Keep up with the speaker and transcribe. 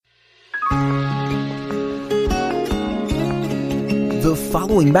The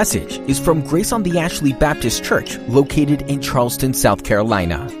following message is from Grace on the Ashley Baptist Church, located in Charleston, South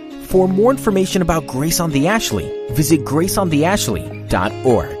Carolina. For more information about Grace on the Ashley, visit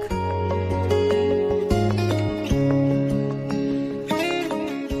graceontheashley.org.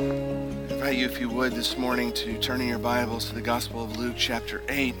 I invite you, if you would, this morning to turn in your Bibles to the Gospel of Luke, chapter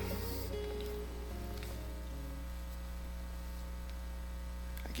 8.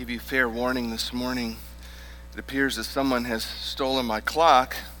 I give you fair warning this morning. It appears that someone has stolen my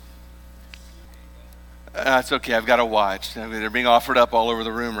clock. It's okay, I've got a watch. They're being offered up all over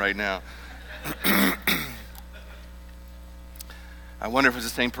the room right now. I wonder if it's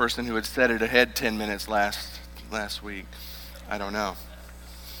the same person who had set it ahead 10 minutes last week. I don't know.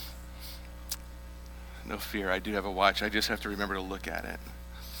 No fear, I do have a watch. I just have to remember to look at it.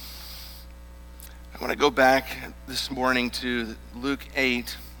 I want to go back this morning to Luke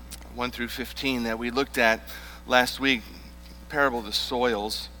 8, 1 through 15 that we looked at last week, the parable of the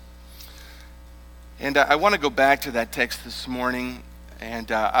soils. And I want to go back to that text this morning, and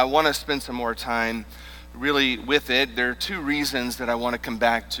I want to spend some more time really with it. There are two reasons that I want to come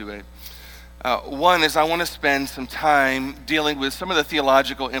back to it. One is I want to spend some time dealing with some of the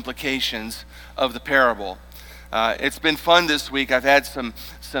theological implications of the parable. It's been fun this week. I've had some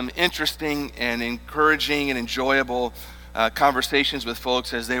interesting and encouraging and enjoyable conversations with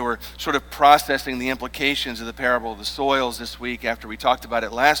folks as they were sort of processing the implications of the parable of the soils this week after we talked about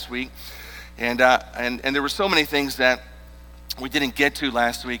it last week. And there were so many things that we didn't get to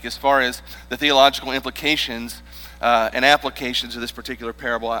last week as far as the theological implications and applications of this particular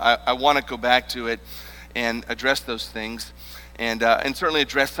parable. I want to go back to it and address those things and certainly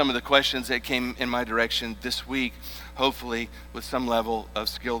address some of the questions that came in my direction this week, hopefully with some level of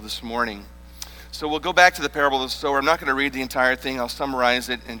skill this morning. So we'll go back to the parable of the sower. I'm not going to read the entire thing. I'll summarize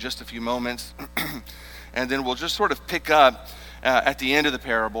it in just a few moments. And then we'll just sort of pick up at the end of the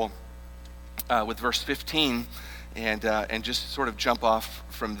parable with verse 15 and just sort of jump off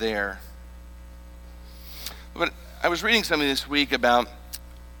from there. But I was reading something this week about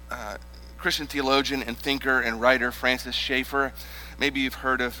Christian theologian and thinker and writer Francis Schaeffer. Maybe you've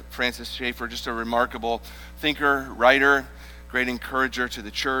heard of Francis Schaeffer, just a remarkable thinker, writer, great encourager to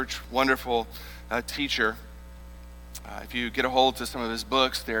the church, wonderful teacher. If you get a hold to some of his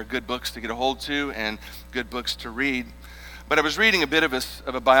books, they're good books to get a hold to and good books to read. But I was reading a bit of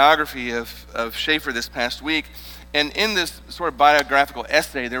a biography of Schaeffer this past week, and in this sort of biographical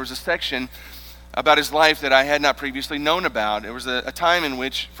essay, there was a section about his life that I had not previously known about. It was a time in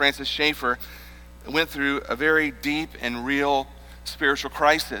which Francis Schaeffer went through a very deep and real spiritual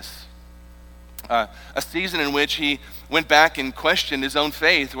crisis. A season in which he went back and questioned his own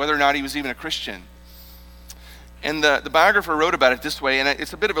faith, whether or not he was even a Christian. And the biographer wrote about it this way, and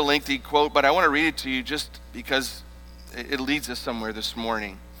it's a bit of a lengthy quote, but I want to read it to you just because it leads us somewhere this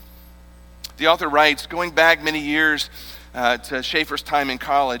morning. The author writes, going back many years to Schaeffer's time in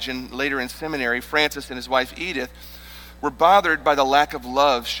college and later in seminary, Francis and his wife Edith were bothered by the lack of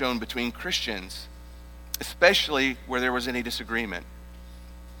love shown between Christians, especially where there was any disagreement.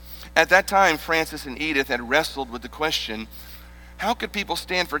 At that time, Francis and Edith had wrestled with the question, how could people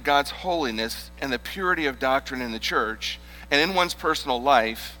stand for God's holiness and the purity of doctrine in the church and in one's personal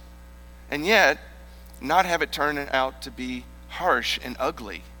life, and yet not have it turn out to be harsh and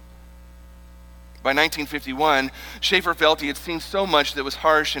ugly? By 1951, Schaeffer felt he had seen so much that was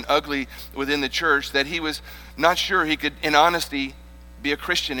harsh and ugly within the church that he was not sure he could, in honesty, be a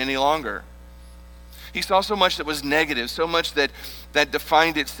Christian any longer. He saw so much that was negative, so much that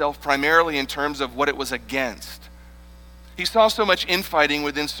defined itself primarily in terms of what it was against. He saw so much infighting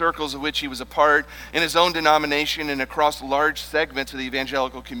within circles of which he was a part, in his own denomination and across large segments of the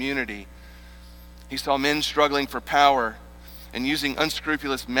evangelical community. He saw men struggling for power and using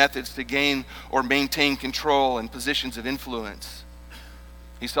unscrupulous methods to gain or maintain control and positions of influence.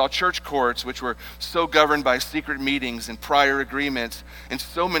 He saw church courts which were so governed by secret meetings and prior agreements and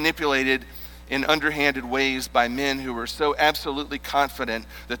so manipulated in underhanded ways by men who were so absolutely confident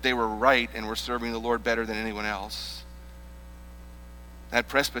that they were right and were serving the Lord better than anyone else. That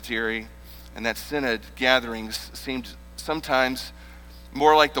presbytery and that synod gatherings seemed sometimes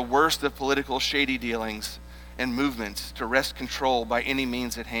more like the worst of political shady dealings and movements to wrest control by any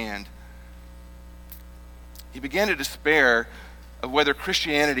means at hand. He began to despair of whether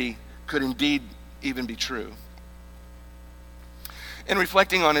Christianity could indeed even be true. In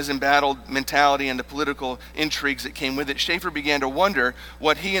reflecting on his embattled mentality and the political intrigues that came with it, Schaeffer began to wonder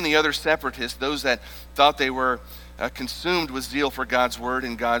what he and the other separatists, those that thought they were consumed with zeal for God's word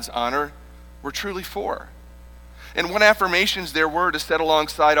and God's honor, were truly for. and what affirmations there were to set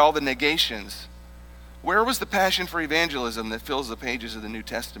alongside all the negations. Where was the passion for evangelism that fills the pages of the New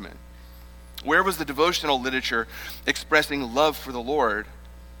Testament? Where was the devotional literature expressing love for the Lord?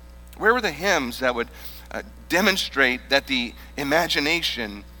 Where were the hymns that would demonstrate that the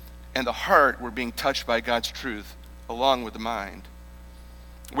imagination and the heart were being touched by God's truth along with the mind?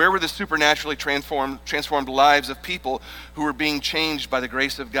 Where were the supernaturally transformed lives of people who were being changed by the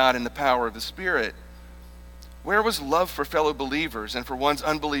grace of God and the power of the Spirit? Where was love for fellow believers and for one's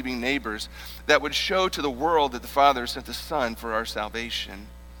unbelieving neighbors that would show to the world that the Father sent the Son for our salvation?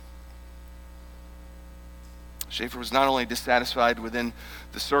 Schaeffer was not only dissatisfied within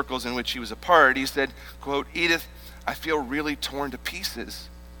the circles in which he was a part, he said, quote, "Edith, I feel really torn to pieces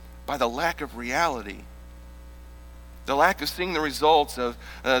by the lack of reality, the lack of seeing the results of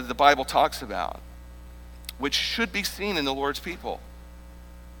the Bible talks about, which should be seen in the Lord's people."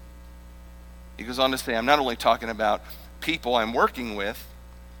 He goes on to say, "I'm not only talking about people I'm working with,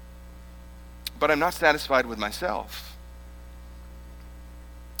 but I'm not satisfied with myself.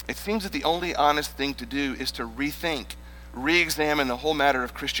 It seems that the only honest thing to do is to rethink, re-examine the whole matter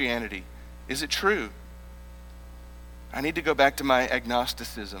of Christianity. Is it true? I need to go back to my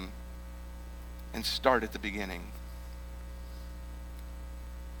agnosticism and start at the beginning."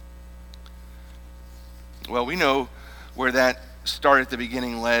 Well, we know where that start at the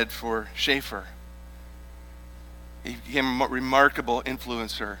beginning led for Schaeffer. He became a remarkable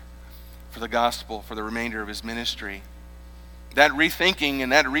influencer for the gospel for the remainder of his ministry. That rethinking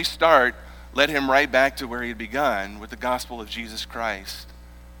and that restart led him right back to where he had begun, with the gospel of Jesus Christ.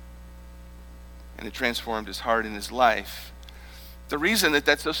 And it transformed his heart and his life. The reason that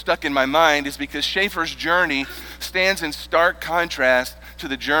that's so stuck in my mind is because Schaeffer's journey stands in stark contrast to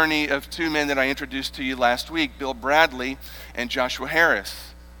the journey of two men that I introduced to you last week, Bill Bradley and Joshua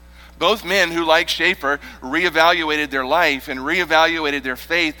Harris. Both men who, like Schaeffer, reevaluated their life and reevaluated their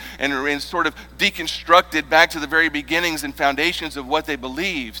faith and sort of deconstructed back to the very beginnings and foundations of what they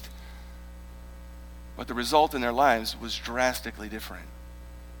believed. But the result in their lives was drastically different.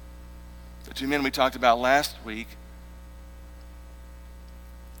 The two men we talked about last week,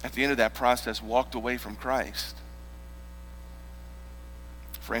 at the end of that process, walked away from Christ.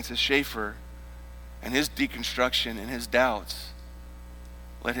 Francis Schaeffer and his deconstruction and his doubts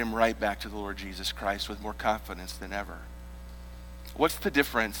led him right back to the Lord Jesus Christ with more confidence than ever. What's the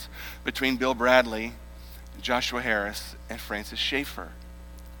difference between Bill Bradley, Joshua Harris, and Francis Schaeffer?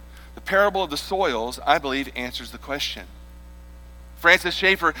 The parable of the soils, I believe, answers the question. Francis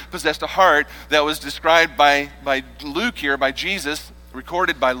Schaeffer possessed a heart that was described by Luke here, by Jesus,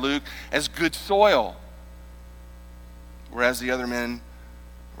 recorded by Luke, as good soil, whereas the other men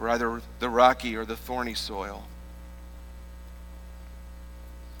were either the rocky or the thorny soil.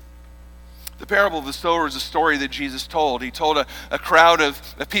 The parable of the sower is a story that Jesus told. He told a crowd of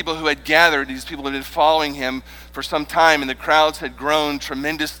people who had gathered. These people had been following him for some time, and the crowds had grown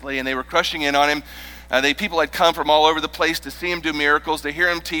tremendously, and they were crushing in on him. People had come from all over the place to see him do miracles, to hear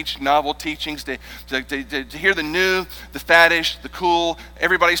him teach novel teachings, to hear the new, the faddish, the cool.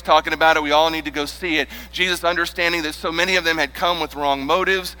 Everybody's talking about it. We all need to go see it. Jesus, understanding that so many of them had come with wrong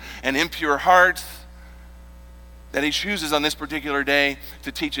motives and impure hearts, that he chooses on this particular day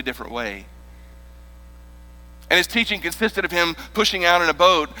to teach a different way. And his teaching consisted of him pushing out in a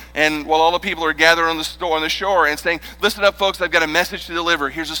boat, and while all the people are gathered on the shore and saying, "Listen up, folks, I've got a message to deliver.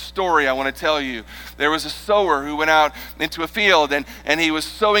 Here's a story I want to tell you." There was a sower who went out into a field, and he was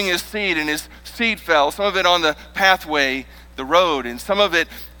sowing his seed, and his seed fell, some of it on the pathway, the road, and some of it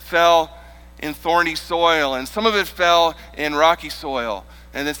fell in thorny soil, and some of it fell in rocky soil,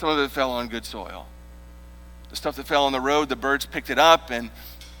 and then some of it fell on good soil. The stuff that fell on the road, the birds picked it up, and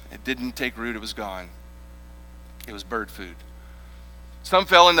it didn't take root, it was gone. It was bird food. Some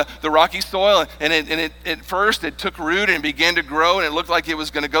fell in the rocky soil, and at first it took root and began to grow, and it looked like it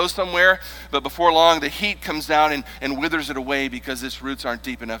was going to go somewhere. But before long, the heat comes out and withers it away because its roots aren't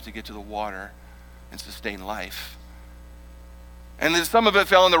deep enough to get to the water and sustain life. And then some of it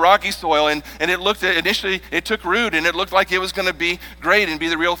fell in the rocky soil, and initially it took root, and it looked like it was going to be great and be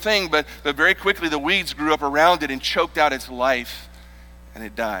the real thing. But very quickly the weeds grew up around it and choked out its life, and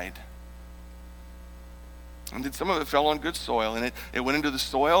it died. And then some of it fell on good soil, and it went into the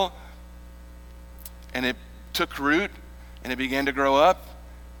soil, and it took root, and it began to grow up,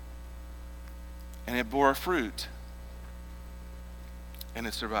 and it bore fruit, and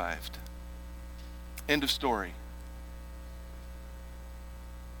it survived. End of story.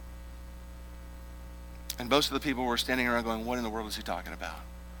 And most of the people were standing around going, "What in the world is he talking about?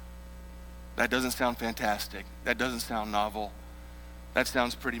 That doesn't sound fantastic. That doesn't sound novel. That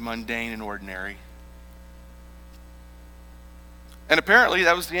sounds pretty mundane and ordinary." And apparently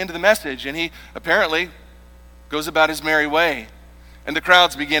that was the end of the message. And he apparently goes about his merry way. And the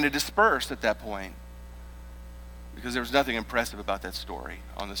crowds began to disperse at that point because there was nothing impressive about that story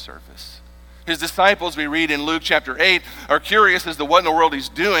on the surface. His disciples, we read in Luke chapter 8, are curious as to what in the world he's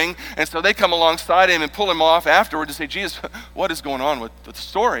doing. And so they come alongside him and pull him off afterward to say, Jesus, what is going on with the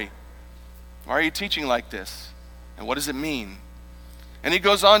story? Why are you teaching like this? And what does it mean? And he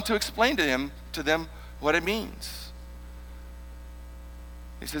goes on to explain to them what it means.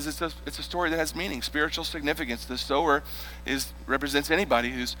 He says it's a story that has meaning, spiritual significance. The sower represents anybody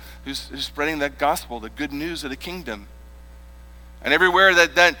who's spreading that gospel, the good news of the kingdom. And everywhere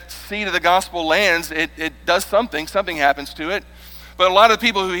that seed of the gospel lands, it does something happens to it. But a lot of the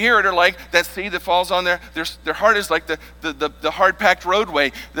people who hear it are like that seed that falls on their heart is like the hard-packed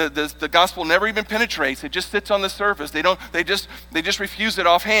roadway. The gospel never even penetrates. It just sits on the surface. They just refuse it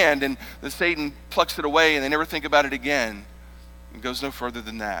offhand, and Satan plucks it away, and they never think about it again. It goes no further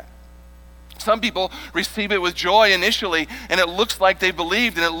than that. Some people receive it with joy initially, and it looks like they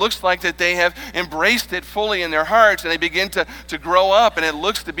believed, and it looks like that they have embraced it fully in their hearts, and they begin to grow up, and it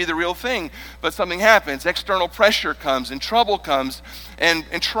looks to be the real thing. But something happens. External pressure comes, and trouble comes, and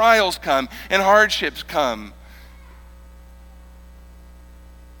trials come, and hardships come.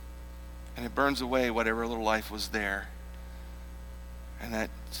 And it burns away whatever little life was there. And that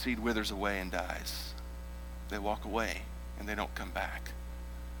seed withers away and dies. They walk away, and they don't come back.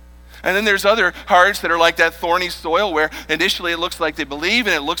 And then there's other hearts that are like that thorny soil where initially it looks like they believe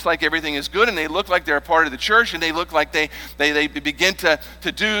and it looks like everything is good and they look like they're a part of the church and they look like they begin to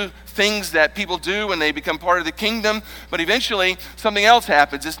do things that people do when they become part of the kingdom. But eventually something else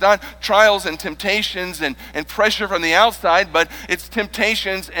happens. It's not trials and temptations and pressure from the outside, but it's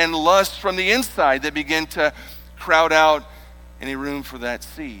temptations and lust from the inside that begin to crowd out any room for that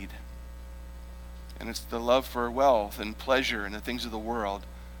seed. And it's the love for wealth and pleasure and the things of the world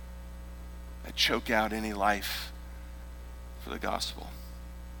that choke out any life for the gospel.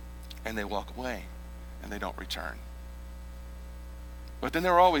 And they walk away and they don't return. But then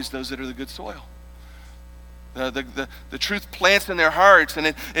there are always those that are the good soil. The truth plants in their hearts and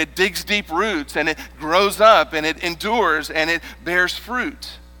it digs deep roots and it grows up and it endures and it bears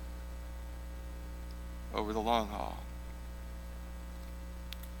fruit over the long haul.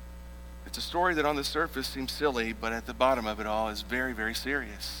 It's a story that on the surface seems silly, but at the bottom of it all is very, very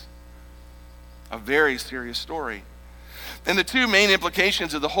serious. A very serious story. And the two main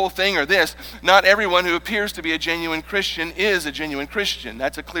implications of the whole thing are this: not everyone who appears to be a genuine Christian is a genuine Christian.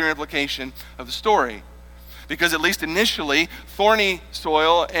 That's a clear implication of the story. Because at least initially, thorny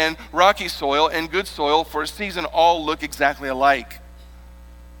soil and rocky soil and good soil for a season all look exactly alike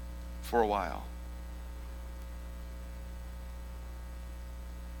for a while.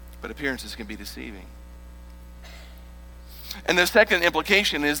 But appearances can be deceiving. And the second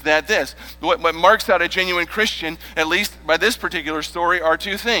implication is that what marks out a genuine Christian, at least by this particular story, are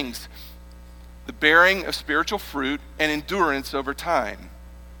two things: the bearing of spiritual fruit and endurance over time.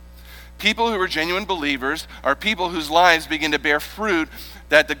 People who are genuine believers are people whose lives begin to bear fruit,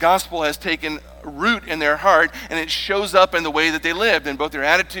 that the gospel has taken root in their heart, and it shows up in the way that they lived, in both their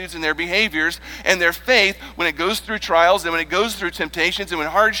attitudes and their behaviors, and their faith when it goes through trials and when it goes through temptations and when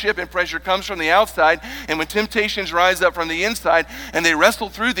hardship and pressure comes from the outside and when temptations rise up from the inside and they wrestle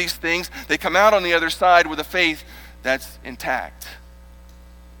through these things, they come out on the other side with a faith that's intact.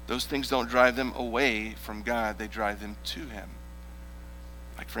 Those things don't drive them away from God, they drive them to Him.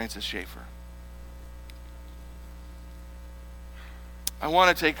 Like Francis Schaeffer. I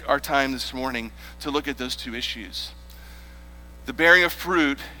want to take our time this morning to look at those two issues: the bearing of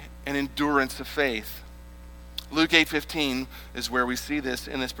fruit and endurance of faith. Luke 8:15 is where we see this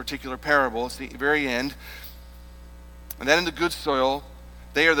in this particular parable. It's the very end. And then in the good soil,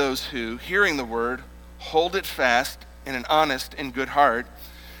 they are those who, hearing the word, hold it fast in an honest and good heart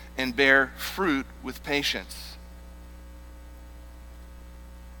and bear fruit with patience.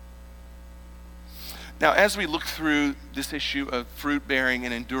 Now, as we look through this issue of fruit bearing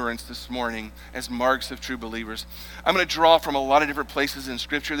and endurance this morning as marks of true believers, I'm going to draw from a lot of different places in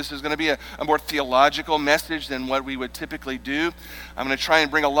Scripture. This is going to be a more theological message than what we would typically do. I'm going to try and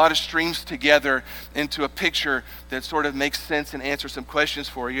bring a lot of streams together into a picture that sort of makes sense and answer some questions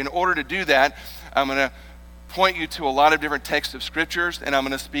for you. In order to do that, I'm going to point you to a lot of different texts of Scriptures, and I'm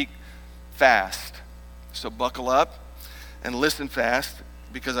going to speak fast. So buckle up and listen fast,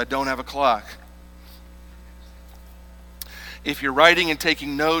 because I don't have a clock. If you're writing and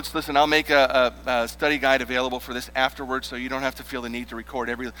taking notes, listen, I'll make a study guide available for this afterwards, so you don't have to feel the need to record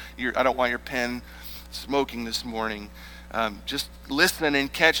I don't want your pen smoking this morning. Just listen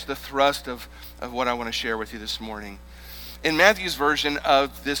and catch the thrust of what I want to share with you this morning. in Matthew's version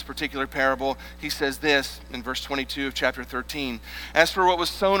of this particular parable, he says this in verse 22 of chapter 13. As for what was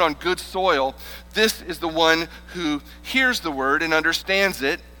sown on good soil, this is the one who hears the word and understands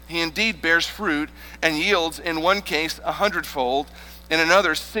it. He indeed bears fruit and yields in one case 100-fold, in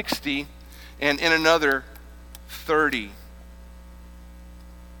another 60, and in another 30.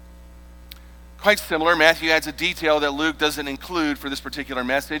 Quite similar, Matthew adds a detail that Luke doesn't include for this particular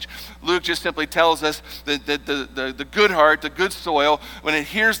message. Luke just simply tells us that the good heart, the good soil, when it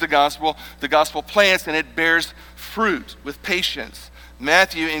hears the gospel plants and it bears fruit with patience.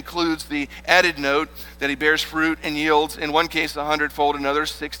 Matthew includes the added note that he bears fruit and yields, in one case 100-fold, another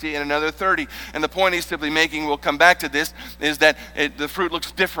 60, and another 30. And the point he's simply making, we'll come back to this, is that the fruit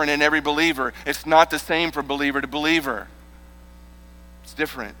looks different in every believer. It's not the same from believer to believer. It's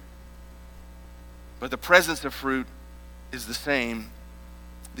different. But the presence of fruit is the same.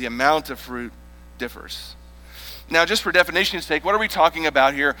 The amount of fruit differs. Now, just for definition's sake, what are we talking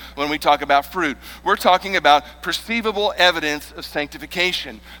about here when we talk about fruit? We're talking about perceivable evidence of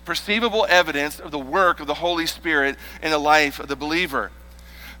sanctification, perceivable evidence of the work of the Holy Spirit in the life of the believer.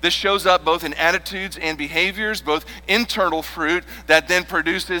 This shows up both in attitudes and behaviors, both internal fruit that then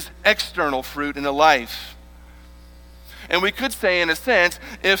produces external fruit in the life. And we could say, in a sense,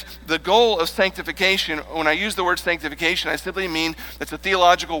 if the goal of sanctification, when I use the word sanctification, I simply mean it's a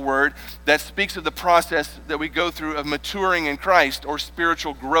theological word that speaks of the process that we go through of maturing in Christ or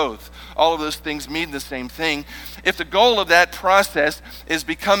spiritual growth. All of those things mean the same thing. If the goal of that process is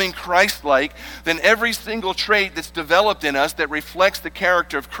becoming Christ-like, then every single trait that's developed in us that reflects the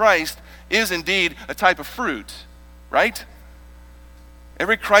character of Christ is indeed a type of fruit, right?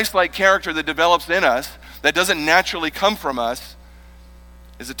 Every Christ-like character that develops in us that doesn't naturally come from us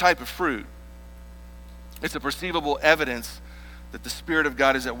is a type of fruit. It's a perceivable evidence that the Spirit of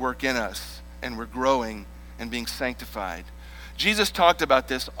God is at work in us and we're growing and being sanctified. Jesus talked about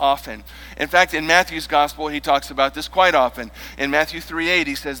this often. In fact, in Matthew's gospel, he talks about this quite often. In Matthew 3:8,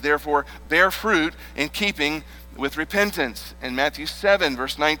 he says, therefore, bear fruit in keeping with repentance. In Matthew 7,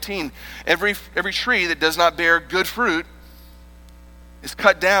 verse 19, every tree that does not bear good fruit is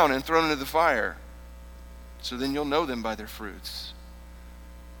cut down and thrown into the fire. So then you'll know them by their fruits.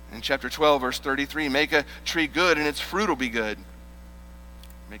 In chapter 12, verse 33, make a tree good and its fruit will be good.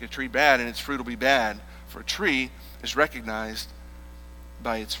 Make a tree bad and its fruit will be bad. For a tree is recognized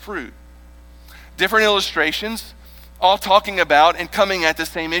by its fruit. Different illustrations, all talking about and coming at the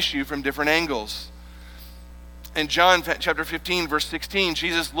same issue from different angles. In John chapter 15, verse 16,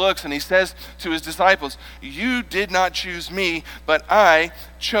 Jesus looks and he says to his disciples, you did not choose me, but I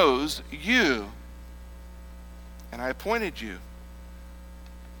chose you. And I appointed you.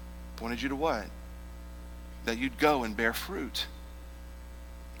 Appointed you to what? That you'd go and bear fruit.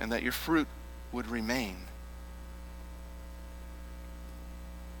 And that your fruit would remain.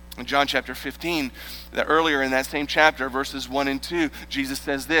 In John chapter 15, earlier in that same chapter, verses 1 and 2, Jesus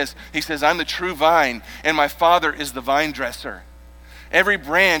says this. He says, I'm the true vine, and my Father is the vine dresser. Every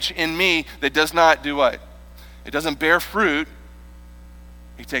branch in me that does not do what? It doesn't bear fruit,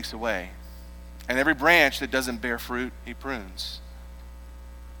 he takes away. And every branch that doesn't bear fruit, he prunes.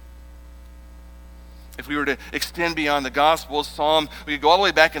 If we were to extend beyond the Gospels, we could go all the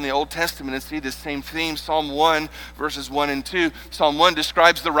way back in the Old Testament and see this same theme. Psalm 1, verses 1 and 2. Psalm 1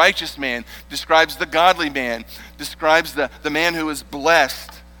 describes the righteous man, describes the godly man, describes the man who is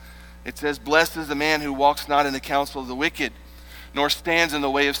blessed. It says, blessed is the man who walks not in the counsel of the wicked, nor stands in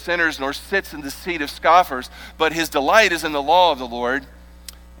the way of sinners, nor sits in the seat of scoffers, but his delight is in the law of the Lord,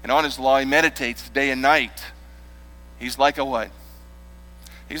 and on his law he meditates day and night. He's like a what?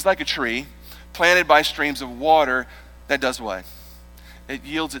 He's like a tree planted by streams of water that does what? It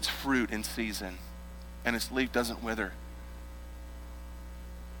yields its fruit in season, and its leaf doesn't wither.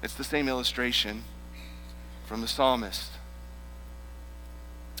 It's the same illustration from the psalmist.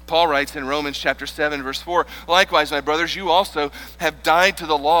 Paul writes in Romans chapter 7, verse 4, likewise, my brothers, you also have died to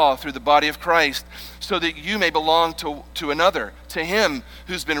the law through the body of Christ, so that you may belong to another, to him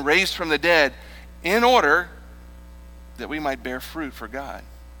who's been raised from the dead, in order that we might bear fruit for God.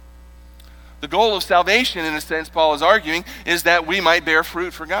 The goal of salvation, in a sense, Paul is arguing, is that we might bear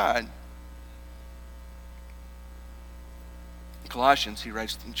fruit for God. In Colossians, he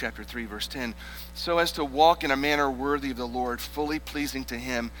writes in chapter 3, verse 10, so as to walk in a manner worthy of the Lord, fully pleasing to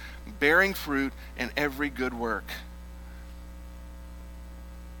him, bearing fruit in every good work.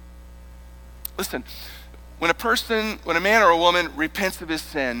 Listen, when a man or a woman repents of his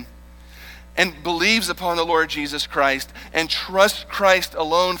sin, and believes upon the Lord Jesus Christ and trusts Christ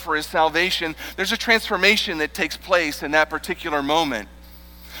alone for his salvation, there's a transformation that takes place in that particular moment.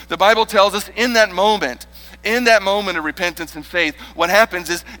 The Bible tells us in that moment, In that moment of repentance and faith, what happens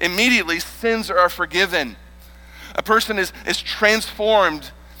is immediately sins are forgiven. A person is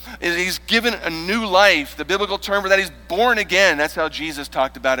transformed. He's given a new life. The biblical term for that is born again. That's how Jesus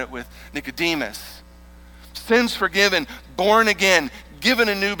talked about it with Nicodemus. Sins forgiven, born again, given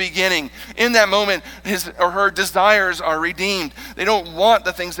a new beginning. In that moment, his or her desires are redeemed. They don't want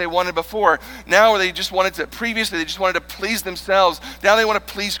the things they wanted before. Now previously they just wanted to please themselves. Now they want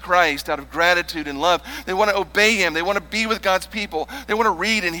to please Christ out of gratitude and love. They want to obey him. They want to be with God's people. They want to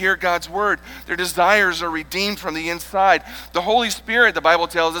read and hear God's word. Their desires are redeemed from the inside. The Holy Spirit, the Bible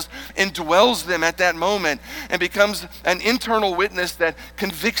tells us, indwells them at that moment and becomes an internal witness that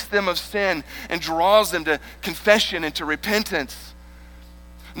convicts them of sin and draws them to confession and to repentance.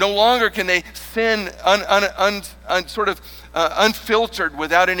 No longer can they sin unfiltered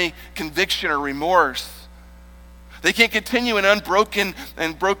without any conviction or remorse. They can't continue in broken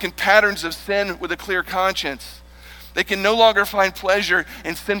patterns of sin with a clear conscience. They can no longer find pleasure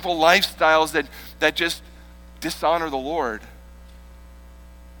in sinful lifestyles that just dishonor the Lord.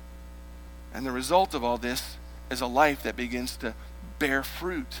 And the result of all this is a life that begins to bear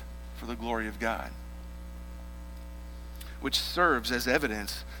fruit for the glory of God, which serves as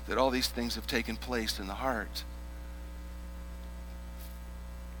evidence that all these things have taken place in the heart.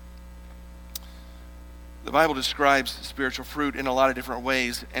 The Bible describes spiritual fruit in a lot of different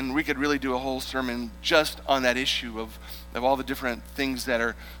ways, and we could really do a whole sermon just on that issue of all the different things that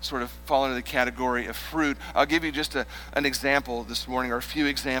are sort of fall into the category of fruit. I'll give you just an example this morning, or a few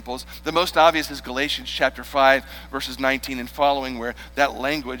examples. The most obvious is Galatians chapter 5, verses 19 and following, where that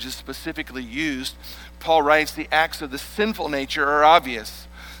language is specifically used. Paul writes, the acts of the sinful nature are obvious: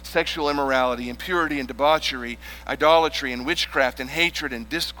 sexual immorality, impurity and debauchery, idolatry and witchcraft and hatred and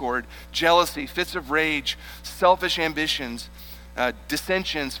discord, jealousy, fits of rage, selfish ambitions,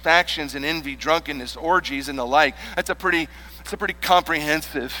 dissensions, factions and envy, drunkenness, orgies and the like. It's a pretty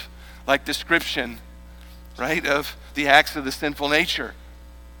comprehensive description, right, of the acts of the sinful nature.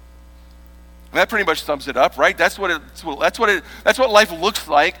 And that pretty much sums it up, right? That's what life looks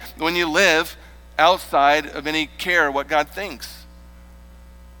like when you live outside of any care what God thinks.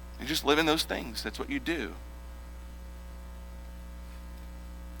 You just live in those things. That's what you do.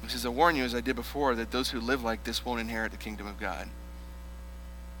 He says, I warn you, as I did before, that those who live like this won't inherit the kingdom of God.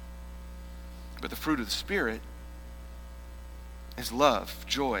 But the fruit of the Spirit is love,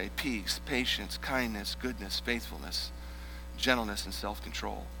 joy, peace, patience, kindness, goodness, faithfulness, gentleness, and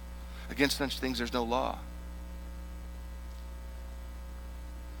self-control. Against such things there's no law.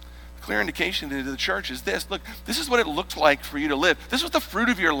 Clear indication to the church is this. Look, this is what it looked like for you to live. This was the fruit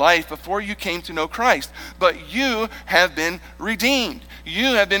of your life before you came to know Christ. But you have been redeemed.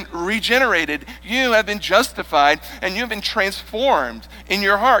 You have been regenerated. You have been justified. And you have been transformed in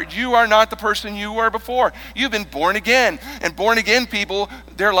your heart. You are not the person you were before. You've been born again. And born again people,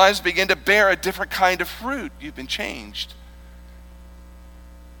 their lives begin to bear a different kind of fruit. You've been changed.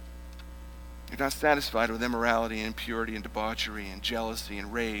 You're not satisfied with immorality and impurity and debauchery and jealousy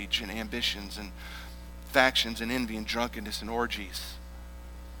and rage and ambitions and factions and envy and drunkenness and orgies.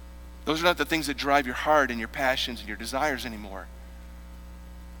 Those are not the things that drive your heart and your passions and your desires anymore.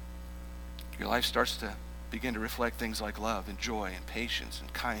 Your life starts to begin to reflect things like love and joy and patience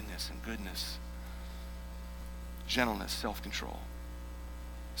and kindness and goodness, gentleness, self-control.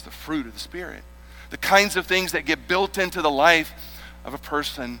 It's the fruit of the Spirit. The kinds of things that get built into the life of a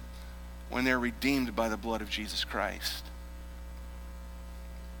person when they're redeemed by the blood of Jesus Christ.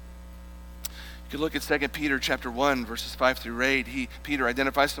 You could look at 2 Peter chapter 1, verses 5 through 8. Peter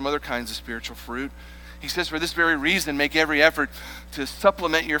identifies some other kinds of spiritual fruit. He says, for this very reason, make every effort to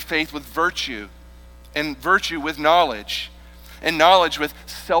supplement your faith with virtue, and virtue with knowledge, and knowledge with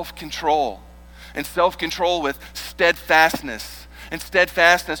self-control, and self-control with steadfastness, and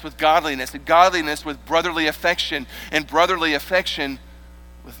steadfastness with godliness, and godliness with brotherly affection, and brotherly affection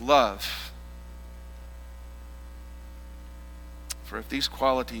with love. For if these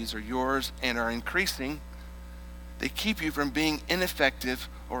qualities are yours and are increasing, they keep you from being ineffective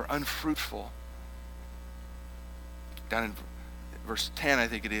or unfruitful. Down in verse 10, I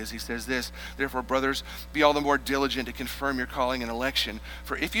think it is, he says this, therefore, brothers, be all the more diligent to confirm your calling and election.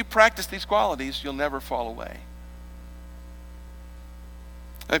 For if you practice these qualities, you'll never fall away.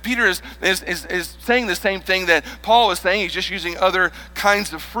 Peter is saying the same thing that Paul was saying. He's just using other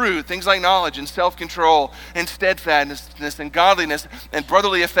kinds of fruit, things like knowledge and self-control and steadfastness and godliness and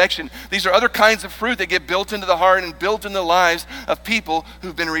brotherly affection. These are other kinds of fruit that get built into the heart and built into the lives of people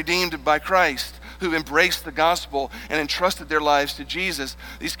who've been redeemed by Christ, who've embraced the gospel and entrusted their lives to Jesus.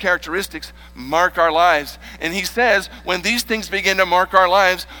 These characteristics mark our lives. And he says, when these things begin to mark our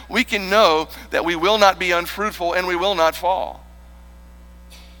lives, we can know that we will not be unfruitful and we will not fall.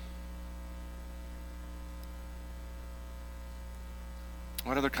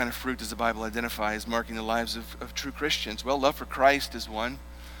 What other kind of fruit does the Bible identify as marking the lives of true Christians? Well, love for Christ is one.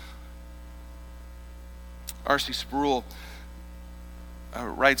 R.C. Sproul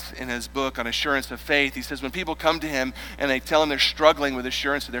writes in his book on assurance of faith, he says, when people come to him and they tell him they're struggling with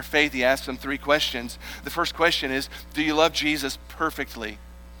assurance of their faith, he asks them 3 questions. The first question is, do you love Jesus perfectly?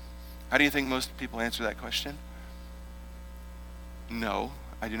 How do you think most people answer that question? No,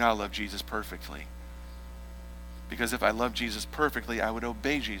 I do not love Jesus perfectly. Because if I love Jesus perfectly, I would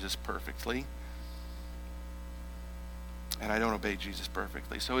obey Jesus perfectly. And I don't obey Jesus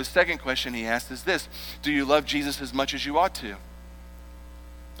perfectly. So his second question he asked is this: do you love Jesus as much as you ought to?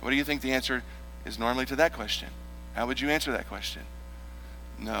 What do you think the answer is normally to that question? How would you answer that question?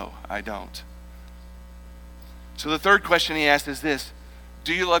 No, I don't. So the third question he asked is this: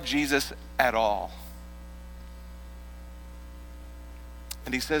 do you love Jesus at all?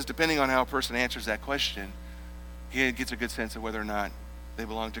 And he says, depending on how a person answers that question, he gets a good sense of whether or not they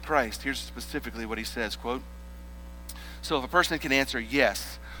belong to Christ. Here's specifically what he says, quote, so if a person can answer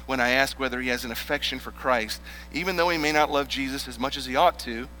yes when I ask whether he has an affection for Christ, even though he may not love Jesus as much as he ought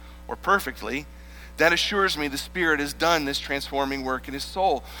to, or perfectly, that assures me the Spirit has done this transforming work in his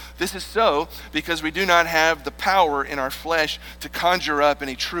soul. This is so because we do not have the power in our flesh to conjure up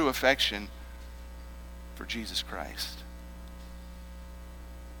any true affection for Jesus Christ.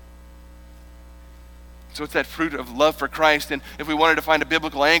 So it's that fruit of love for Christ. And if we wanted to find a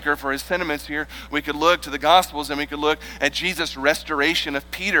biblical anchor for his sentiments here, we could look to the Gospels and we could look at Jesus' restoration of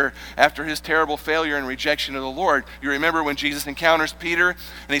Peter after his terrible failure and rejection of the Lord. You remember when Jesus encounters Peter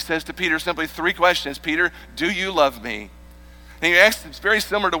and he says to Peter simply 3 questions. Peter, do you love me? And he asks, it's very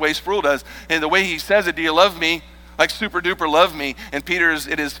similar to the way Sproul does. And the way he says it, do you love me? Like super duper love me. And Peter's,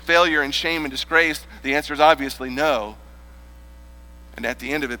 it is failure and shame and disgrace. The answer is obviously no. And at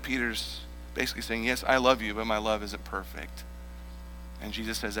the end of it, Peter's basically saying, yes, I love you, but my love isn't perfect. And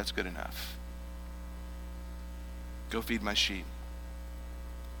Jesus says, that's good enough. Go feed my sheep.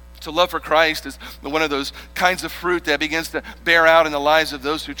 So love for Christ is one of those kinds of fruit that begins to bear out in the lives of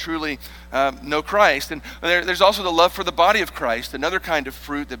those who truly know Christ. And there's also the love for the body of Christ, another kind of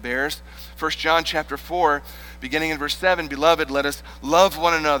fruit that bears. 1 John chapter 4, beginning in verse 7, beloved, let us love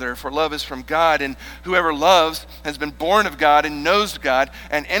one another, for love is from God, and whoever loves has been born of God and knows God,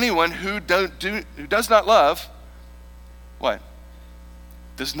 and anyone who does not love, what?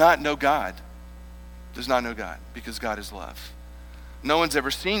 Does not know God. Does not know God, because God is love. No one's ever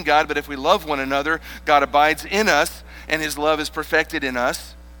seen God, but if we love one another, God abides in us, and his love is perfected in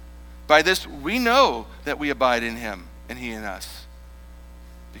us. By this we know that we abide in him, and he in us,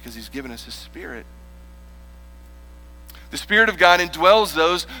 because he's given us his Spirit. The Spirit of God indwells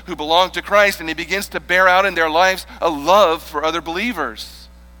those who belong to Christ, and he begins to bear out in their lives a love for other believers.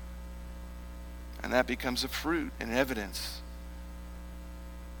 And that becomes a fruit and evidence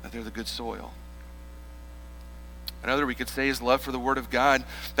that they're the good soil. Another we could say is love for the Word of God.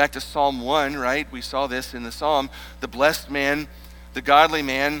 Back to Psalm 1, right? We saw this in the Psalm. The blessed man, the godly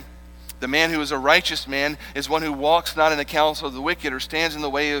man, the man who is a righteous man is one who walks not in the counsel of the wicked or stands in the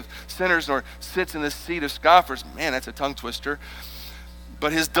way of sinners nor sits in the seat of scoffers. Man, that's a tongue twister.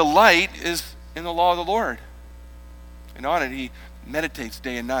 But his delight is in the law of the Lord. And on it he meditates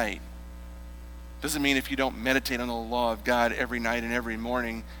day and night. Doesn't mean if you don't meditate on the law of God every night and every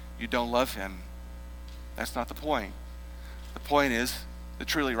morning, you don't love him. That's not the point. The point is the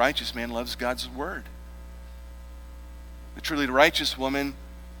truly righteous man loves God's word. The truly righteous woman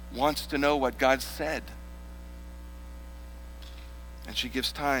wants to know what God said. And she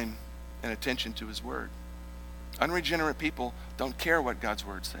gives time and attention to his word. Unregenerate people don't care what God's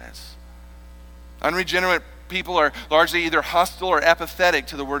word says. Unregenerate people are largely either hostile or apathetic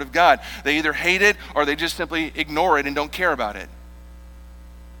to the word of God. They either hate it or they just simply ignore it and don't care about it.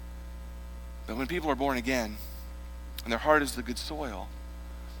 But when people are born again and their heart is the good soil,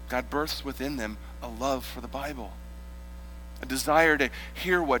 God births within them a love for the Bible, a desire to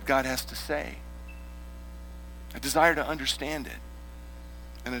hear what God has to say, a desire to understand it,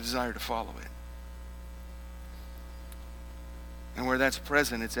 and a desire to follow it. And where that's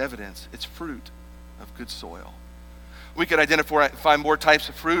present, it's evidence, it's fruit of good soil. We could identify more types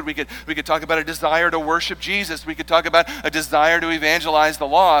of fruit. We could talk about a desire to worship Jesus. We could talk about a desire to evangelize the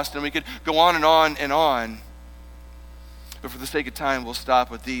lost, and we could go on and on and on. But for the sake of time, we'll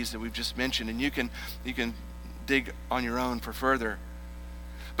stop with these that we've just mentioned, and you can dig on your own for further.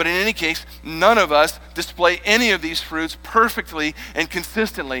 But in any case, none of us display any of these fruits perfectly and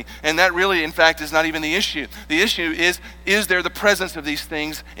consistently. And that really, in fact, is not even the issue. The issue is there the presence of these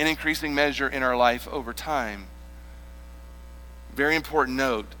things in increasing measure in our life over time? Very important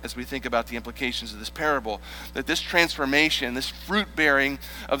note as we think about the implications of this parable, that this transformation, this fruit bearing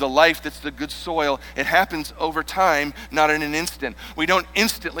of the life that's the good soil, it happens over time, not in an instant. We don't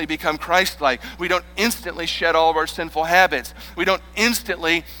instantly become Christ-like. We don't instantly shed all of our sinful habits. We don't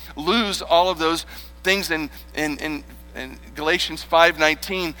instantly lose all of those things in Galatians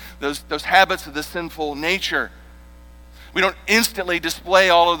 5:19, those habits of the sinful nature. We don't instantly display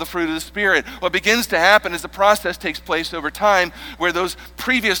all of the fruit of the Spirit. What begins to happen is the process takes place over time, where those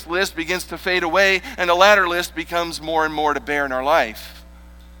previous list begins to fade away and the latter list becomes more and more to bear in our life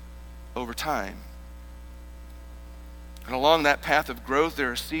over time. And along that path of growth,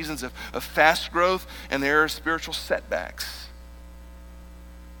 there are seasons of fast growth and there are spiritual setbacks.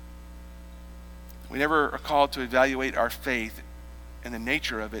 We never are called to evaluate our faith and the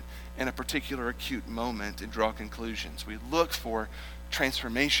nature of it in a particular acute moment and draw conclusions. We look for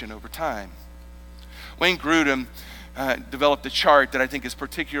transformation over time. Wayne Grudem developed a chart that I think is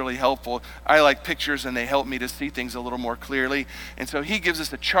particularly helpful. I like pictures and they help me to see things a little more clearly. And so he gives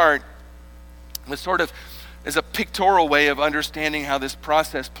us a chart that sort of is a pictorial way of understanding how this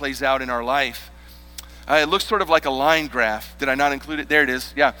process plays out in our life. It looks sort of like a line graph. Did I not include it? There it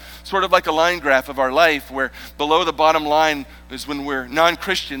is. Yeah, sort of like a line graph of our life, where below the bottom line is when we're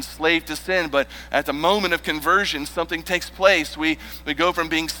non-Christians, slave to sin, but at the moment of conversion, something takes place. We go from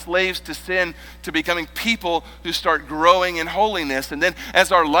being slaves to sin to becoming people who start growing in holiness. And then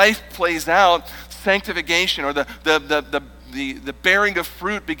as our life plays out, sanctification, or the bearing of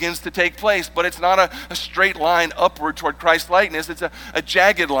fruit begins to take place, but it's not a straight line upward toward Christ likeness. It's a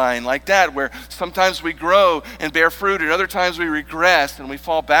jagged line like that, where sometimes we grow and bear fruit and other times we regress and we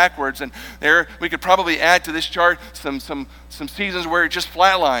fall backwards. And there we could probably add to this chart some seasons where it just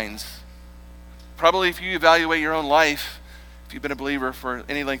flatlines. Probably if you evaluate your own life, if you've been a believer for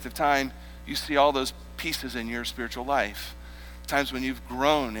any length of time, you see all those pieces in your spiritual life. Times when you've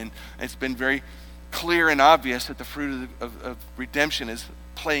grown and it's been very clear and obvious that the fruit of redemption is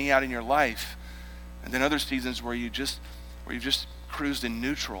playing out in your life. And then other seasons where you've just cruised in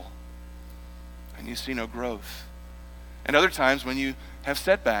neutral and you see no growth. And other times when you have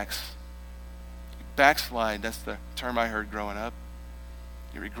setbacks, you backslide. That's the term I heard growing up.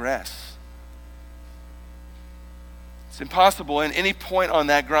 You regress. It's impossible at any point on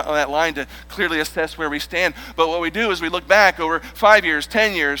that line to clearly assess where we stand. But what we do is we look back over 5 years,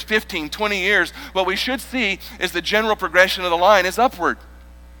 10 years, 15, 20 years. What we should see is the general progression of the line is upward.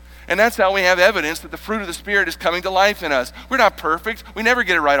 And that's how we have evidence that the fruit of the Spirit is coming to life in us. We're not perfect. We never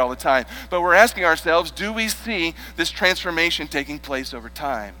get it right all the time. But we're asking ourselves, do we see this transformation taking place over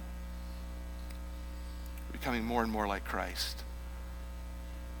time? Becoming more and more like Christ.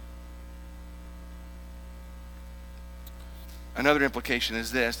 Another implication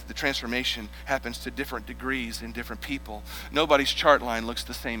is this: the transformation happens to different degrees in different people. Nobody's chart line looks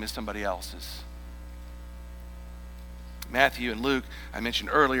the same as somebody else's. Matthew and Luke, I mentioned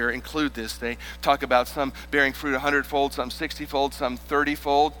earlier, include this. They talk about some bearing fruit 100-fold, some 60-fold, some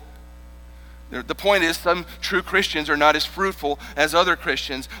 30-fold. The point is, some true Christians are not as fruitful as other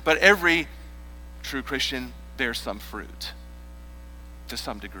Christians, but every true Christian bears some fruit to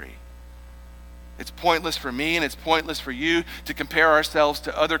some degree. It's pointless for me and it's pointless for you to compare ourselves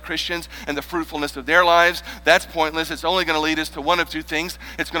to other Christians and the fruitfulness of their lives. That's pointless. It's only going to lead us to one of two things.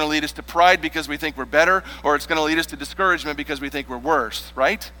 It's going to lead us to pride because we think we're better, or it's going to lead us to discouragement because we think we're worse,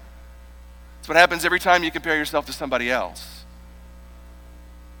 right? That's what happens every time you compare yourself to somebody else.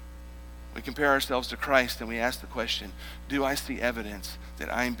 We compare ourselves to Christ and we ask the question, do I see evidence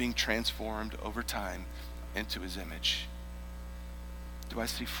that I'm being transformed over time into his image? Do I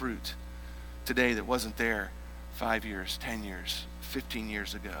see fruit today that wasn't there 5 years, 10 years, 15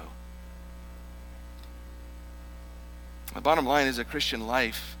 years ago? The bottom line is a Christian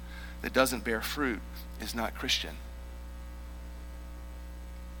life that doesn't bear fruit is not Christian.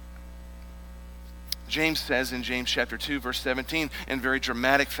 James says in James chapter 2, verse 17, in very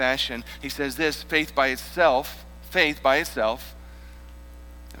dramatic fashion, he says this: faith by itself,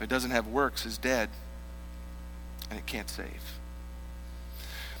 if it doesn't have works, is dead, and it can't save.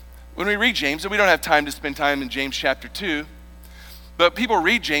 When we read James, and we don't have time to spend time in James chapter 2, but people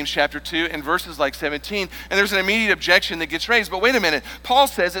read James chapter 2 in verses like 17, and there's an immediate objection that gets raised. But wait a minute, Paul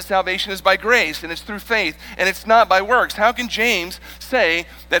says that salvation is by grace, and it's through faith, and it's not by works. How can James say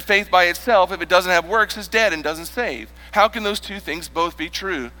that faith by itself, if it doesn't have works, is dead and doesn't save? How can those two things both be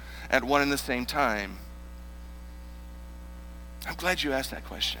true at one and the same time? I'm glad you asked that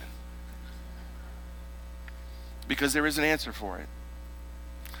question, because there is an answer for it.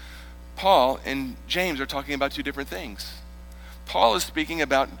 Paul and James are talking about two different things. Paul is speaking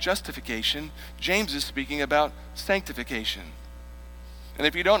about justification. James is speaking about sanctification. And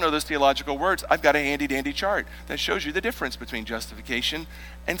if you don't know those theological words, I've got a handy-dandy chart that shows you the difference between justification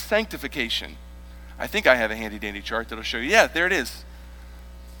and sanctification. I think I have a handy-dandy chart that'll show you. Yeah, there it is.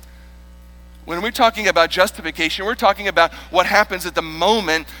 When we're talking about justification, we're talking about what happens at the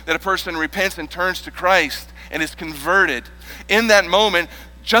moment that a person repents and turns to Christ and is converted. In that moment,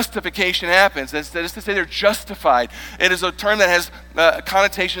 justification happens. That is to say, they're justified. It is a term that has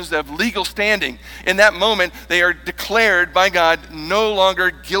connotations of legal standing. In that moment, they are declared by God no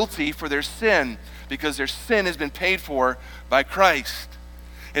longer guilty for their sin, because their sin has been paid for by Christ.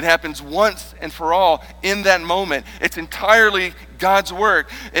 It happens once and for all in that moment. It's entirely God's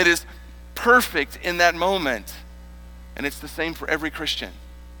work. It is perfect in that moment. And it's the same for every Christian.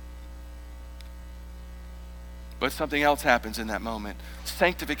 But something else happens in that moment.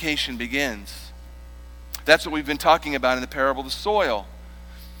 Sanctification begins. That's what we've been talking about in the parable of the soil.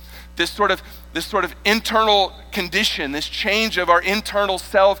 This sort of internal condition, this change of our internal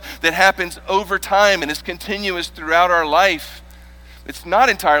self that happens over time and is continuous throughout our life. It's not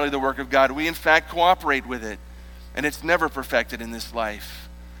entirely the work of God. We, in fact, cooperate with it. And it's never perfected in this life.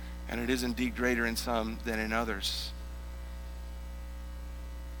 And it is indeed greater in some than in others.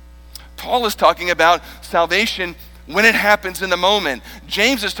 Paul is talking about salvation when it happens in the moment.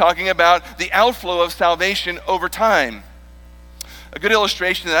 James is talking about the outflow of salvation over time. A good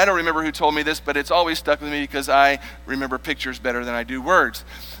illustration, and I don't remember who told me this, but it's always stuck with me because I remember pictures better than I do words.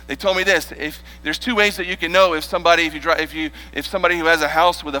 They told me this: if there's two ways that you can know if somebody who has a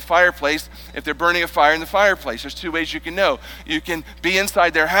house with a fireplace, if they're burning a fire in the fireplace. There's two ways you can know. You can be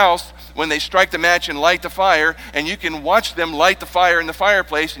inside their house when they strike the match and light the fire, and you can watch them light the fire in the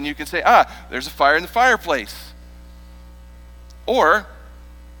fireplace, and you can say, there's a fire in the fireplace. Or,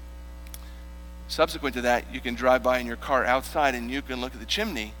 subsequent to that, you can drive by in your car outside and you can look at the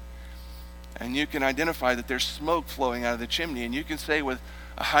chimney and you can identify that there's smoke flowing out of the chimney, and you can say with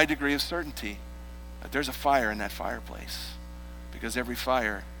a high degree of certainty that there's a fire in that fireplace, because every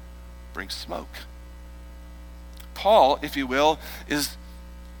fire brings smoke. Paul, if you will, is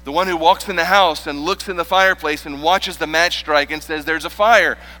the one who walks in the house and looks in the fireplace and watches the match strike and says, there's a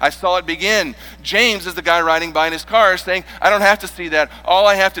fire. I saw it begin. James is the guy riding by in his car saying, I don't have to see that. All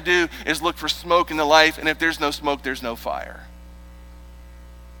I have to do is look for smoke in the life, and if there's no smoke, there's no fire.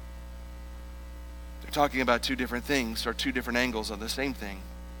 They're talking about two different things, or two different angles of the same thing.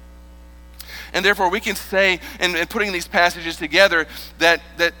 And therefore we can say, and putting these passages together, that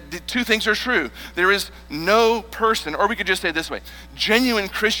the two things are true. There is no person, or we could just say it this way: genuine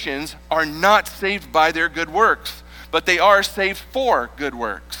Christians are not saved by their good works, but they are saved for good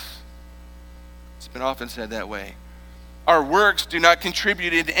works. It's been often said that way. Our works do not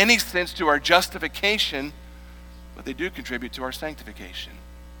contribute in any sense to our justification, but they do contribute to our sanctification.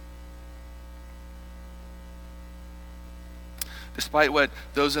 Despite what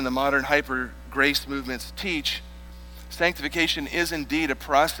those in the modern hyper-grace movements teach, sanctification is indeed a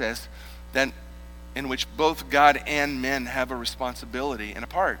process in which both God and men have a responsibility and a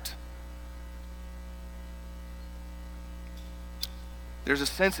part. There's a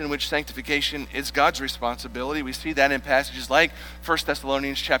sense in which sanctification is God's responsibility. We see that in passages like 1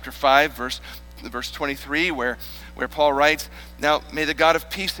 Thessalonians chapter 5, verse 23, where Paul writes, now may the God of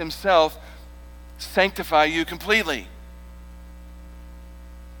peace himself sanctify you completely.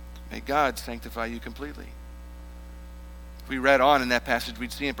 May God sanctify you completely. If we read on in that passage,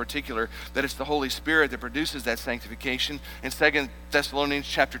 we'd see in particular that it's the Holy Spirit that produces that sanctification. In 2 Thessalonians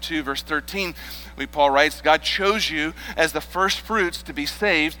chapter 2, verse 13, Paul writes, God chose you as the first fruits to be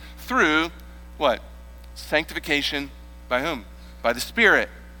saved through what? Sanctification by whom? By the Spirit.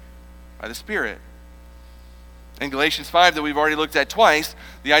 By the Spirit. In Galatians 5, that we've already looked at twice,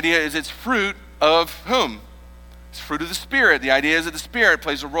 the idea is it's fruit of whom? It's fruit of the Spirit. The idea is that the Spirit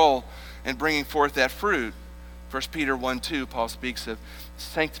plays a role in bringing forth that fruit. 1 Peter 1:2, Paul speaks of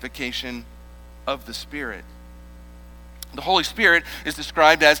sanctification of the Spirit. The Holy Spirit is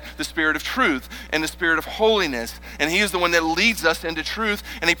described as the Spirit of truth and the Spirit of holiness. And he is the one that leads us into truth,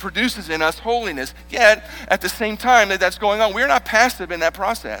 and he produces in us holiness. Yet, at the same time that that's going on, we're not passive in that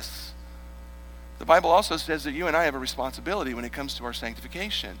process. The Bible also says that you and I have a responsibility when it comes to our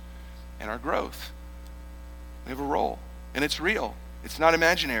sanctification and our growth. We have a role, and it's real. It's not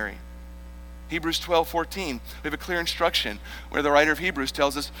imaginary. Hebrews 12:14, we have a clear instruction where the writer of Hebrews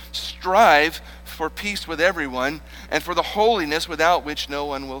tells us, strive for peace with everyone and for the holiness without which no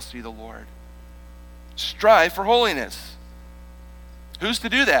one will see the Lord. Strive for holiness. Who's to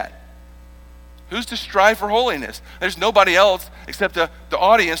do that? Who's to strive for holiness? There's nobody else except the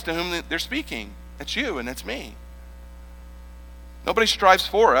audience to whom they're speaking. That's you and that's me. Nobody strives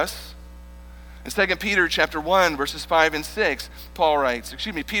for us. In 2 Peter chapter 1, verses 5 and 6,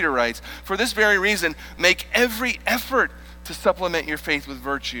 Peter writes, "For this very reason, make every effort to supplement your faith with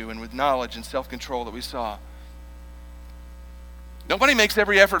virtue and with knowledge and self-control," that we saw. Nobody makes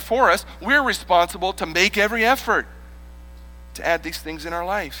every effort for us. We're responsible to make every effort to add these things in our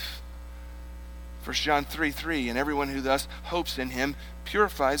life. 1 John 3:3, "And everyone who thus hopes in him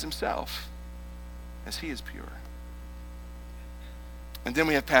purifies himself as he is pure." And then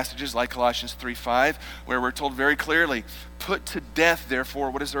we have passages like Colossians 3:5, where we're told very clearly, "Put to death, therefore,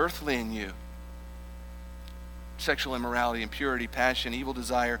 what is earthly in you. Sexual immorality, impurity, passion, evil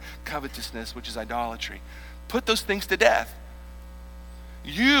desire, covetousness," which is idolatry. Put those things to death.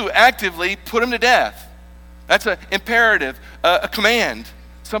 You actively put them to death. That's an imperative, a command,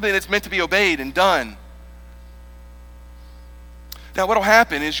 something that's meant to be obeyed and done. Now, what will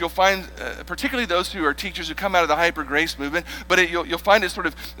happen is you'll find, particularly those who are teachers who come out of the hyper grace movement, but you'll find it sort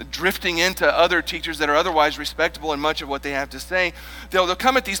of drifting into other teachers that are otherwise respectable in much of what they have to say. They'll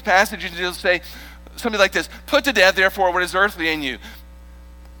come at these passages and they'll say something like this: "Put to death, therefore, what is earthly in you."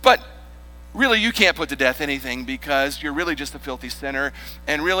 But really, you can't put to death anything because you're really just a filthy sinner,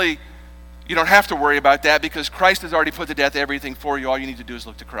 and really, you don't have to worry about that because Christ has already put to death everything for you. All you need to do is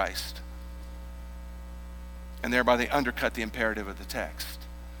look to Christ. And thereby they undercut the imperative of the text.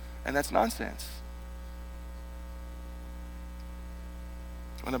 And that's nonsense.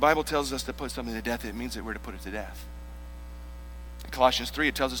 When the Bible tells us to put something to death, it means that we're to put it to death. In Colossians 3,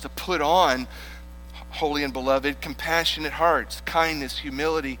 it tells us to put on holy and beloved, compassionate hearts, kindness,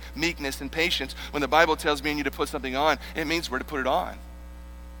 humility, meekness, and patience. When the Bible tells me and you to put something on, it means we're to put it on.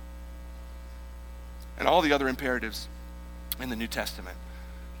 And all the other imperatives in the New Testament,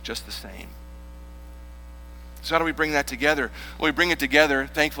 just the same. So how do we bring that together? Well, we bring it together,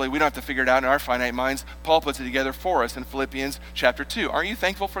 thankfully, we don't have to figure it out in our finite minds. Paul puts it together for us in Philippians chapter 2. Aren't you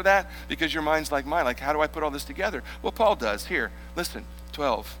thankful for that? Because your mind's like mine. Like, how do I put all this together? Well, Paul does. Here, listen,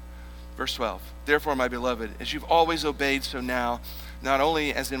 verse 12. "Therefore, my beloved, as you've always obeyed, so now, not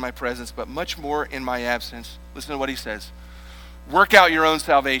only as in my presence, but much more in my absence." Listen to what he says. "Work out your own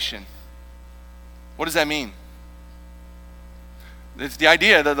salvation." What does that mean? It's the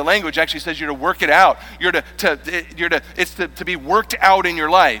idea that the language actually says you're to work it out. It's to be worked out in your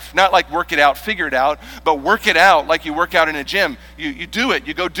life. Not like work it out, figure it out, but work it out like you work out in a gym. You do it,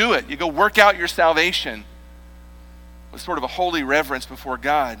 you go do it. You go work out your salvation with sort of a holy reverence before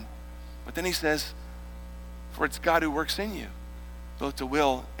God. But then he says, "For it's God who works in you, both to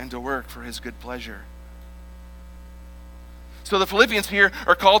will and to work for his good pleasure." So the Philippians here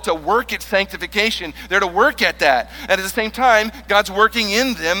are called to work at sanctification. They're to work at that. And at the same time, God's working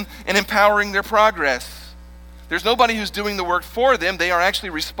in them and empowering their progress. There's nobody who's doing the work for them. They are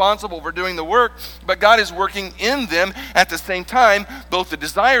actually responsible for doing the work, but God is working in them at the same time, both the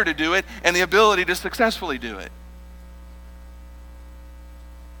desire to do it and the ability to successfully do it.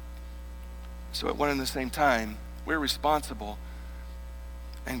 So at one and the same time, we're responsible,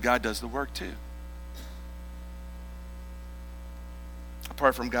 and God does the work too.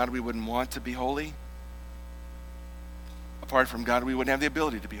 Apart from God, we wouldn't want to be holy. Apart from God, we wouldn't have the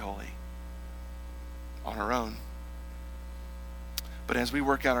ability to be holy on our own. But as we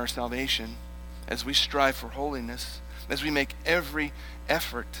work out our salvation, as we strive for holiness, as we make every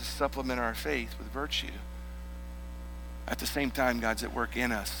effort to supplement our faith with virtue, at the same time, God's at work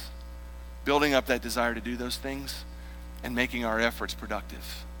in us, building up that desire to do those things and making our efforts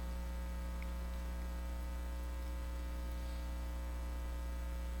productive.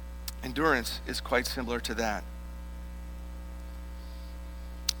 Endurance is quite similar to that.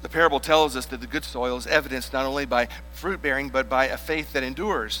 The parable tells us that the good soil is evidenced not only by fruit bearing, but by a faith that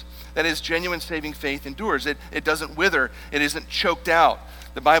endures. That is, genuine saving faith endures. It doesn't wither. It isn't choked out.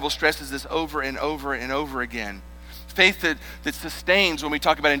 The Bible stresses this over and over and over again. Faith that sustains, when we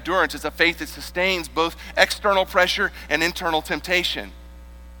talk about endurance, is a faith that sustains both external pressure and internal temptation.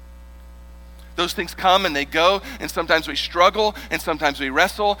 Those things come and they go, and sometimes we struggle, and sometimes we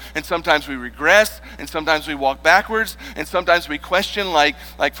wrestle, and sometimes we regress, and sometimes we walk backwards, and sometimes we question like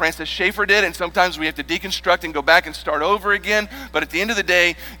Francis Schaeffer did, and sometimes we have to deconstruct and go back and start over again. But at the end of the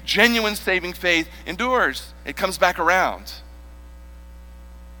day, genuine saving faith endures. It comes back around.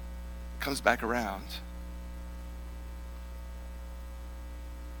 It comes back around.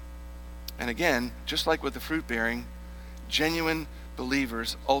 And again, just like with the fruit bearing, genuine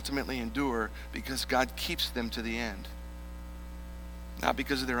believers ultimately endure because God keeps them to the end, not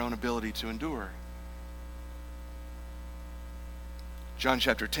because of their own ability to endure. John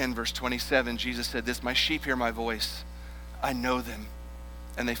chapter 10, verse 27, Jesus said this, "My sheep hear my voice. I know them,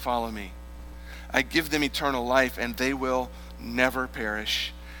 and they follow me. I give them eternal life, and they will never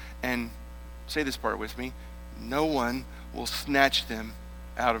perish." And say this part with me, "No one will snatch them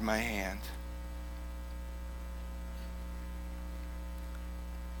out of my hand."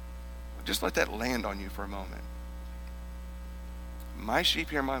 Just let that land on you for a moment. My sheep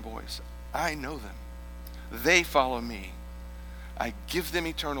hear my voice. I know them. They follow me. I give them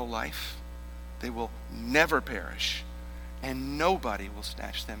eternal life. They will never perish, and nobody will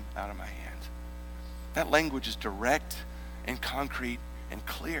snatch them out of my hand. That language is direct and concrete and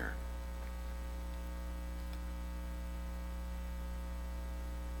clear.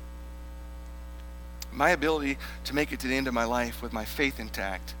 My ability to make it to the end of my life with my faith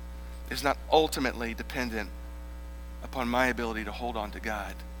intact is not ultimately dependent upon my ability to hold on to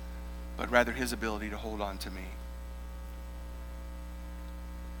God, but rather his ability to hold on to me.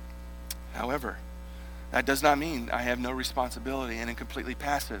 However, that does not mean I have no responsibility and am completely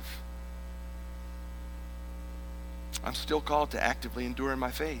passive. I'm still called to actively endure in my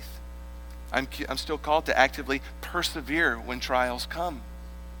faith. I'm still called to actively persevere when trials come.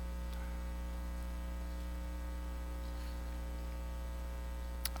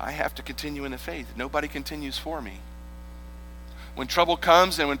 I have to continue in the faith. Nobody continues for me. When trouble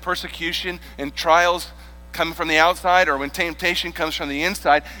comes and when persecution and trials come from the outside, or when temptation comes from the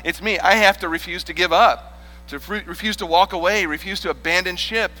inside, it's me. I have to refuse to give up, to refuse to walk away, refuse to abandon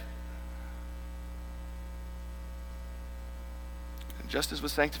ship. And just as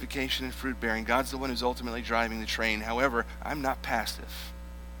with sanctification and fruit bearing, God's the one who's ultimately driving the train. However, I'm not passive.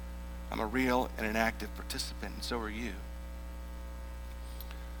 I'm a real and an active participant, and so are you.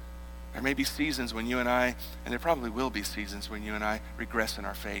 There may be seasons when you and I, and there probably will be seasons when you and I regress in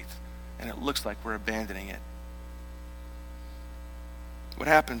our faith, and it looks like we're abandoning it. What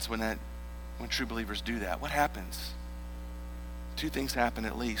happens when true believers do that? What happens? Two things happen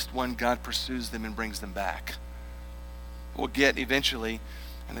at least. One, God pursues them and brings them back. We'll get eventually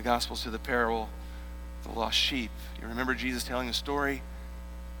in the Gospels to the parable of the lost sheep. You remember Jesus telling a story?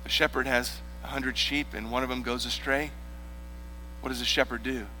 The shepherd has 100 sheep and one of them goes astray. What does the shepherd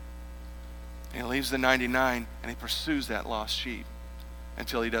do? And he leaves the 99 and he pursues that lost sheep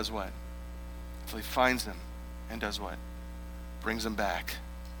until he does what? Until he finds them and does what? Brings them back.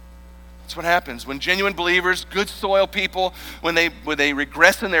 That's what happens when genuine believers, good soil people, when they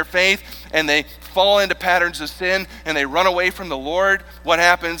regress in their faith and they fall into patterns of sin and they run away from the Lord. What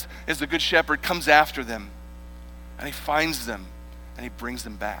happens is the good shepherd comes after them and he finds them and he brings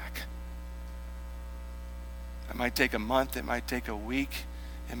them back. It might take a month, it might take a week,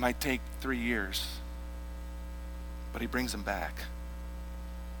 it might take 3 years, but he brings them back.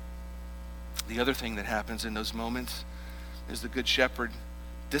 The other thing that happens in those moments is the good shepherd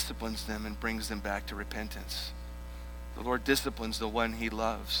disciplines them and brings them back to repentance. The Lord disciplines the one he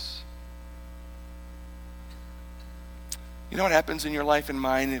loves. You know what happens in your life and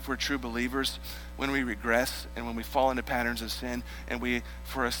mine if we're true believers? When we regress and when we fall into patterns of sin and we,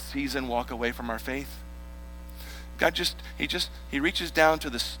 for a season, walk away from our faith? God he reaches down to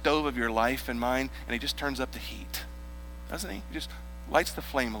the stove of your life and mine and he just turns up the heat, doesn't he? He just lights the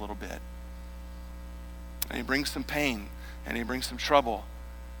flame a little bit. And he brings some pain and he brings some trouble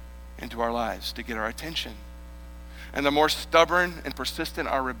into our lives to get our attention. And the more stubborn and persistent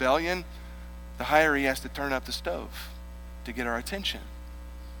our rebellion, the higher he has to turn up the stove to get our attention.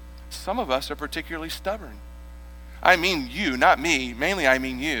 Some of us are particularly stubborn. I mean you, not me. Mainly I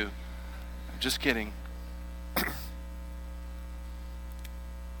mean you. I'm just kidding.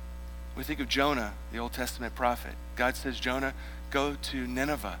 We think of Jonah, the Old Testament prophet. God says, Jonah, go to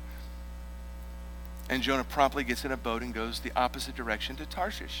Nineveh. And Jonah promptly gets in a boat and goes the opposite direction to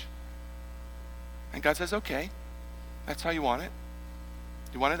Tarshish. And God says, okay, that's how you want it.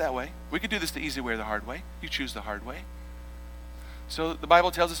 You want it that way? We could do this the easy way or the hard way. You choose the hard way. So the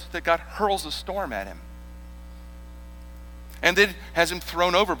Bible tells us that God hurls a storm at him. And then has him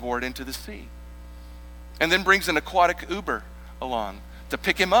thrown overboard into the sea. And then brings an aquatic Uber along to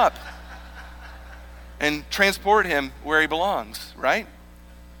pick him up and transport him where he belongs, right?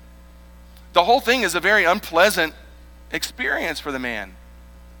 The whole thing is a very unpleasant experience for the man.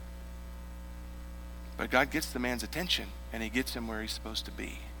 But God gets the man's attention and he gets him where he's supposed to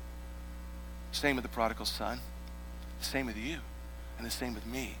be. Same with the prodigal son. The same with you and the same with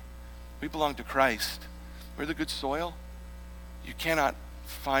me. We belong to Christ. We're the good soil. You cannot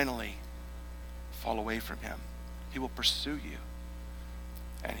finally fall away from him. He will pursue you.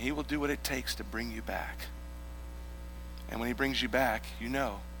 And he will do what it takes to bring you back. And when he brings you back, you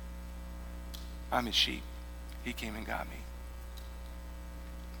know, I'm his sheep. He came and got me.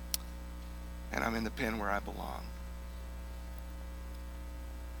 and I'm in the pen where I belong.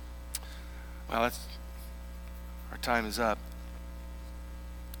 Well, our time is up.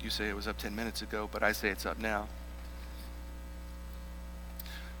 You say it was up 10 minutes ago, but I say it's up now.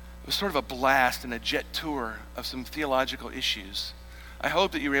 It was sort of a blast and a jet tour of some theological issues. I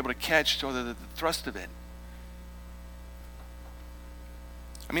hope that you were able to catch sort of the thrust of it.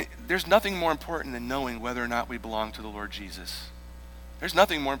 I mean, there's nothing more important than knowing whether or not we belong to the Lord Jesus. There's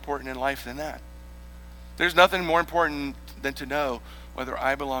nothing more important in life than that. There's nothing more important than to know whether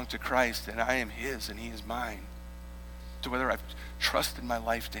I belong to Christ and I am his and he is mine. To whether I've trusted my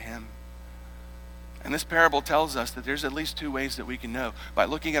life to him. And this parable tells us that there's at least two ways that we can know. By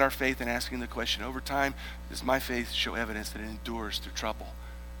looking at our faith and asking the question, over time, does my faith show evidence that it endures through trouble?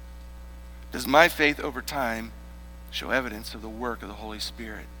 Does my faith over time show evidence of the work of the Holy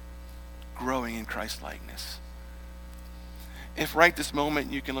Spirit, growing in Christ-likeness? If right this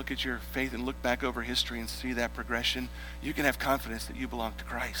moment you can look at your faith and look back over history and see that progression, you can have confidence that you belong to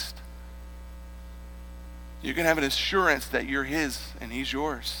Christ. You can have an assurance that you're his and he's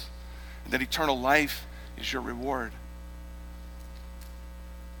yours, and that eternal life is your reward.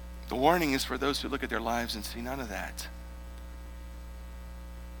 The warning is for those who look at their lives and see none of that.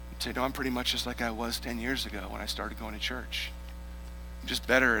 And say, no, I'm pretty much just like I was 10 years ago when I started going to church. I'm just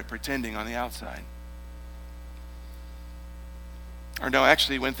better at pretending on the outside. Or no,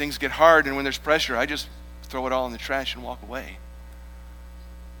 actually, when things get hard and when there's pressure, I just throw it all in the trash and walk away.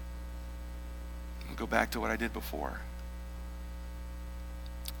 And go back to what I did before.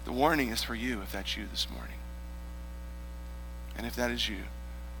 The warning is for you if that's you this morning. And if that is you,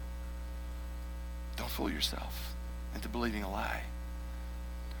 don't fool yourself into believing a lie.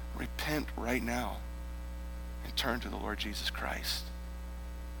 Repent right now and turn to the Lord Jesus Christ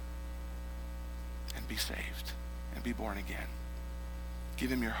and be saved and be born again.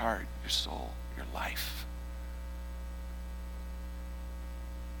 Give him your heart, your soul, your life.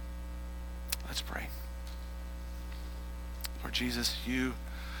 Let's pray. Lord Jesus, you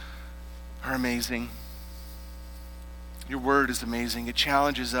are amazing. Your word is amazing. It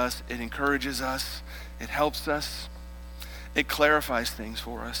challenges us. It encourages us. It helps us. It clarifies things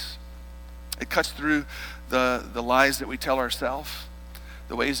for us. It cuts through the lies that we tell ourselves,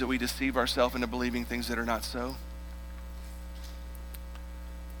 the ways that we deceive ourselves into believing things that are not so.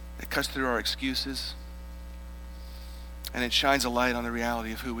 It cuts through our excuses, and it shines a light on the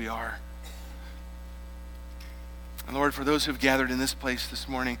reality of who we are. And Lord, for those who've gathered in this place this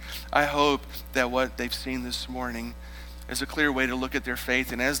morning, I hope that what they've seen this morning is a clear way to look at their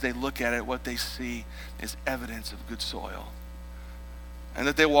faith, and as they look at it, what they see is evidence of good soil. And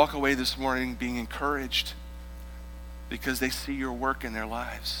that they walk away this morning being encouraged because they see your work in their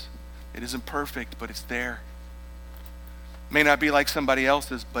lives. It isn't perfect, but it's there. May not be like somebody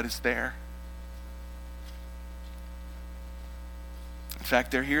else's, but it's there. In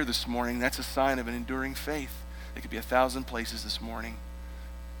fact, they're here this morning. That's a sign of an enduring faith. They could be 1,000 places this morning,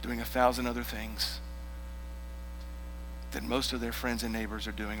 doing 1,000 other things that most of their friends and neighbors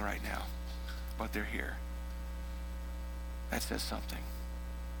are doing right now. But they're here. That says something.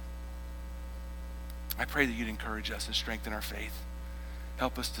 I pray that you'd encourage us and strengthen our faith.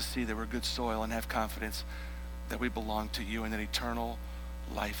 Help us to see that we're good soil and have confidence that we belong to you and that eternal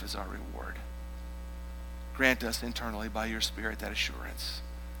life is our reward. Grant us internally by your Spirit that assurance.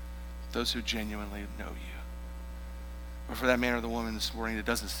 Those who genuinely know you. Or for that man or the woman this morning that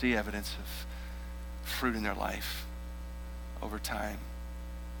doesn't see evidence of fruit in their life over time.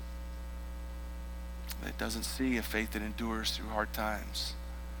 That doesn't see a faith that endures through hard times.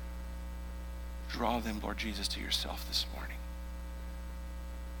 Draw them, Lord Jesus, to yourself this morning.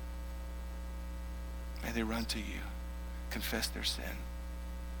 May they run to you, confess their sin,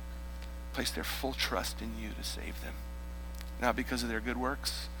 place their full trust in you to save them. Not because of their good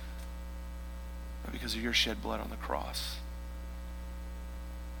works, but because of your shed blood on the cross.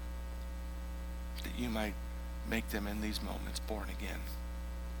 That you might make them in these moments born again.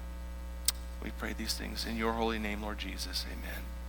 We pray these things in your holy name, Lord Jesus. Amen.